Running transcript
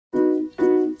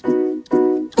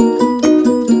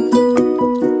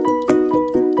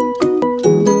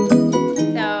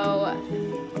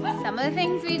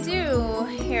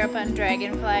of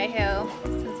Dragonfly Hill.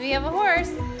 Since we have a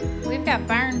horse, we've got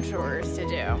barn chores to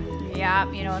do.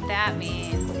 Yep, you know what that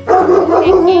means.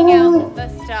 Picking out the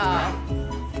stall.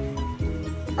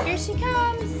 Here she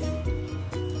comes.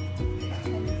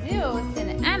 And Zeus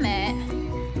and Emmett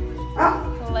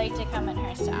like to come in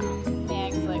her stall.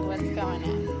 Meg's like, what's going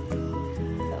on?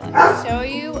 So let me show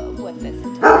you what this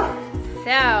entails.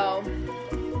 So,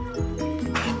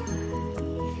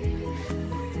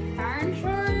 barn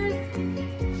chores.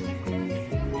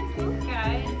 Scoop poop,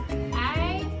 guys.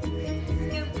 I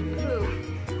scoop poop.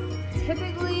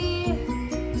 Typically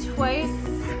twice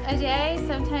a day,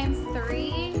 sometimes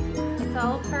 3. It's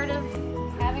all part of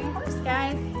having a horse,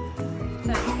 guys.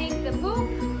 So I take the poop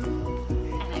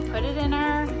and I put it in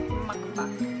our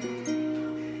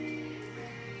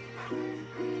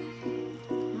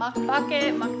muck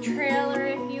bucket, muck trailer,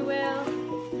 if you will.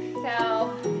 So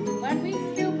when we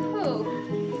scoop poop,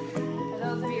 for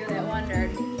those of you that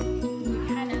wondered, you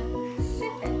kind of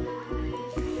sift it.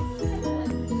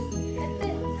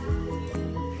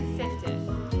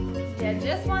 You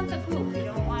just want the poop. You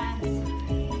don't want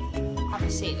all the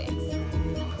shavings.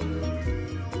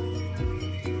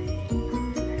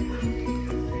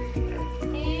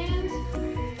 And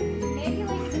maybe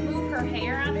like to move her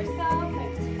hair on herself. I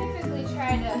typically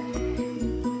try to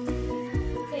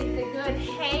take the good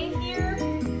hay here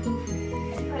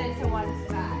and put it to one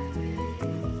spot.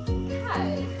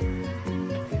 Because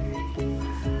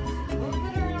move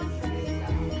it around for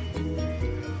herself.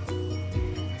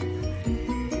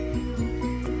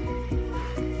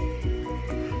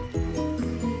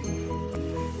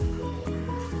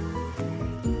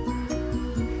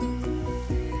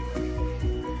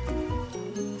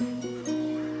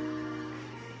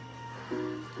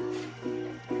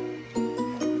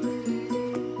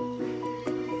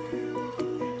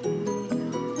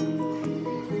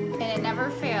 Never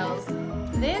fails.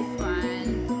 This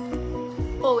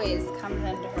one always comes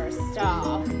into her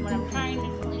stall when I'm trying to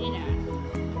clean it.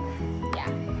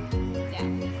 Yeah.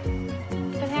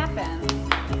 That's what happens.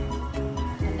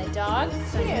 And the dogs.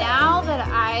 So now that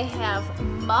I have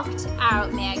mucked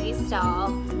out Maggie's stall,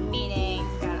 meaning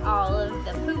got all of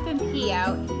the poop and pee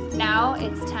out, now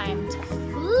it's time to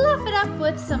fluff it up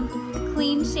with some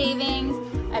clean shavings.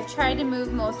 I've tried to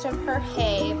move most of her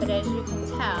hay, but as you can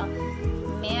tell,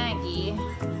 Maggie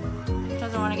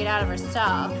doesn't want to get out of her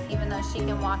stall, even though she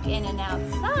can walk in and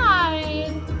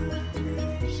outside.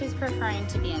 She's preferring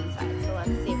to be inside, so let's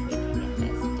see if we can get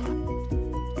this done.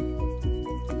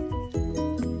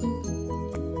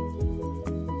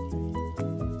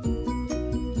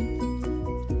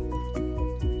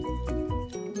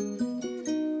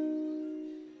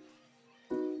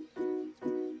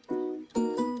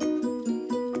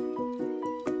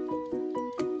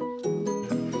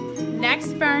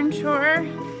 Next barn chore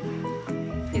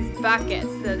is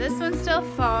buckets. So this one's still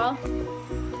full.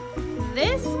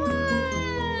 This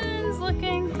one's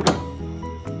looking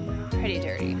pretty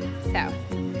dirty. So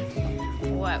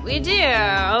what we do,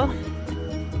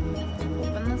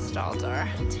 open the stall door,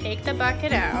 take the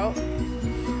bucket out.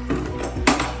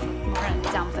 We're gonna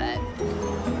dump it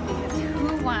because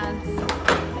who wants a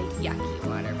yucky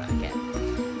water bucket?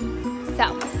 So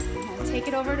we'll take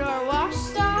it over to our wash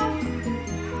stall.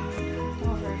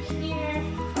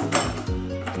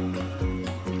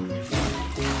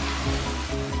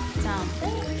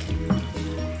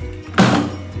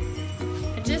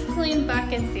 Cleaned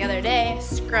buckets the other day,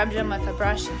 scrubbed them with a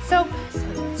brush and soap, so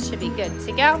it should be good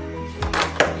to go.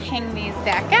 Hang these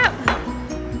back up.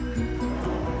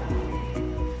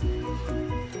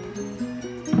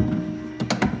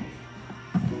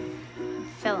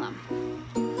 Fill them.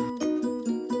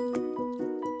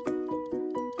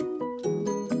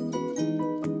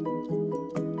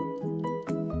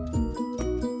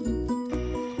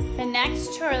 The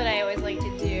next chore that I always like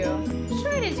to do,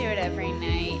 try to do it every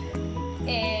night,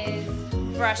 is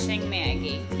brushing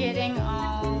Maggie, getting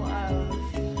all of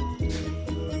the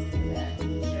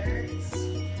dirt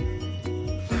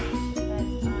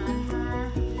that's on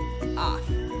her off.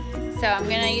 So I'm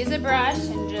gonna use a brush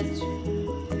and just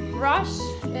brush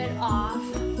it off.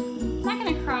 I'm not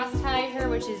gonna cross tie her,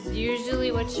 which is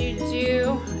usually what you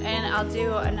do, and I'll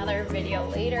do another video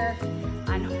later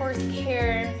on horse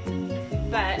care,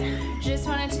 but just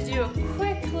wanted to do a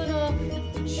quick little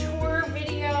chore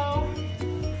video.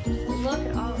 Look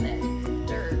at all that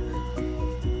dirt.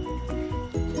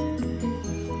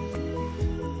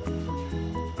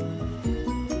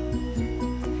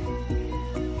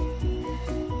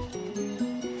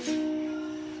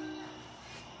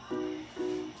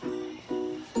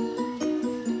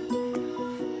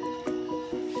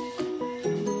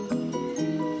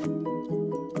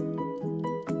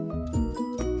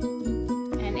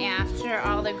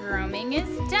 the grooming is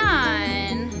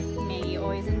done. Maggie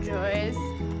always enjoys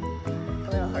a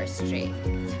little horse treat.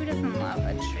 Who doesn't love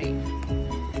a treat,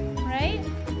 right?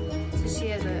 So she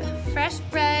has a fresh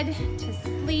bed to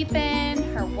sleep in.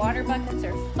 Her water buckets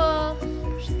are full.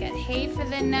 She's got hay for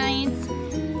the night.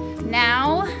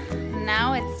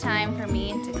 Now it's time for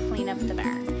me to clean up the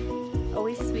barn.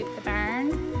 Always sweep the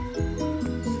barn.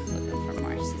 She's looking for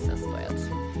more. She's so spoiled.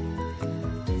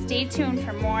 Stay tuned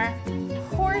for more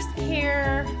horse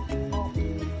care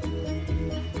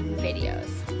videos.